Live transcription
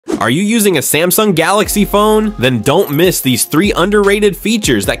Are you using a Samsung Galaxy phone? Then don't miss these 3 underrated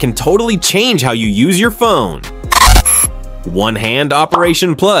features that can totally change how you use your phone. One Hand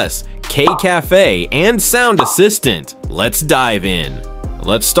Operation Plus, K-Cafe, and Sound Assistant. Let's dive in.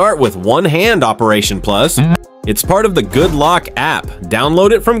 Let's start with One Hand Operation Plus. It's part of the Good Lock app.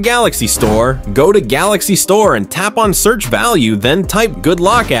 Download it from Galaxy Store, go to Galaxy Store and tap on search value, then type Good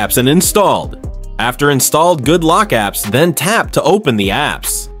Lock apps and installed. After installed Good Lock apps, then tap to open the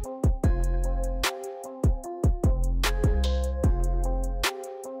apps.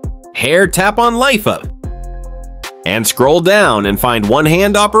 Hair tap on Life Up. And scroll down and find One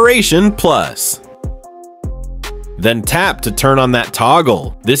Hand Operation Plus. Then tap to turn on that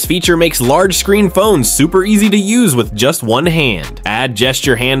toggle. This feature makes large screen phones super easy to use with just one hand. Add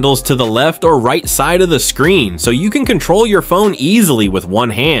gesture handles to the left or right side of the screen so you can control your phone easily with one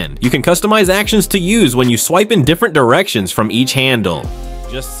hand. You can customize actions to use when you swipe in different directions from each handle.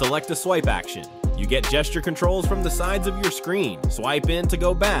 Just select a swipe action. You get gesture controls from the sides of your screen. Swipe in to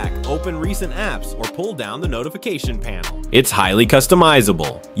go back, open recent apps, or pull down the notification panel. It's highly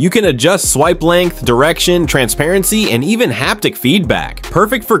customizable. You can adjust swipe length, direction, transparency, and even haptic feedback.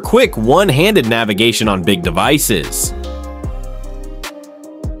 Perfect for quick one-handed navigation on big devices.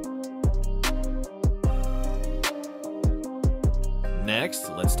 Next,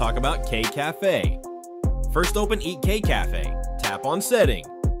 let's talk about K-Cafe. First open Eat K-Cafe. Tap on Setting.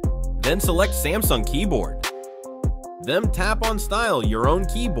 Then select Samsung Keyboard. Then tap on Style your own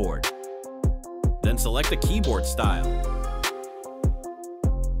keyboard. Then select a keyboard style.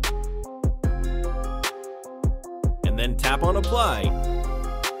 And then tap on Apply.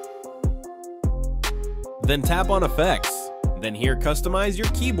 Then tap on Effects. Then here customize your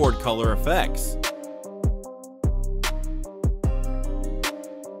keyboard color effects.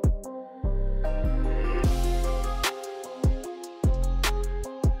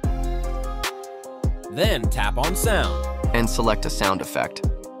 Then tap on Sound. And select a sound effect.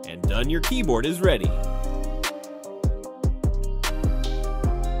 And done, your keyboard is ready.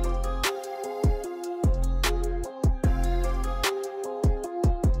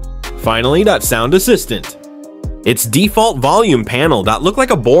 Finally, Sound Assistant. Its default volume panel look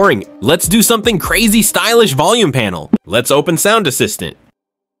like a boring, let's do something crazy stylish volume panel. Let's open Sound Assistant.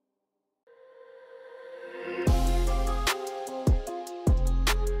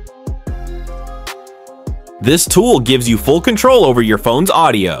 This tool gives you full control over your phone's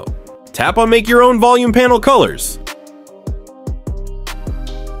audio. Tap on Make Your Own Volume Panel Colors.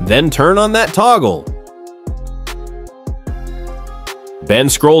 Then turn on that toggle. Then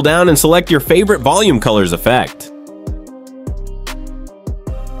scroll down and select your favorite volume colors effect.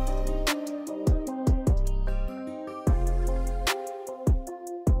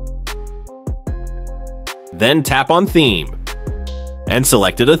 Then tap on Theme. And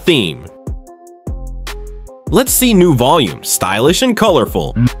selected a theme. Let's see new volume, stylish and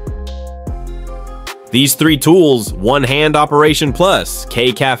colorful. These 3 tools, One Hand Operation Plus,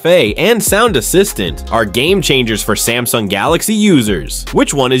 K-Cafe, and Sound Assistant, are game changers for Samsung Galaxy users.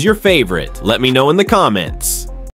 Which one is your favorite? Let me know in the comments.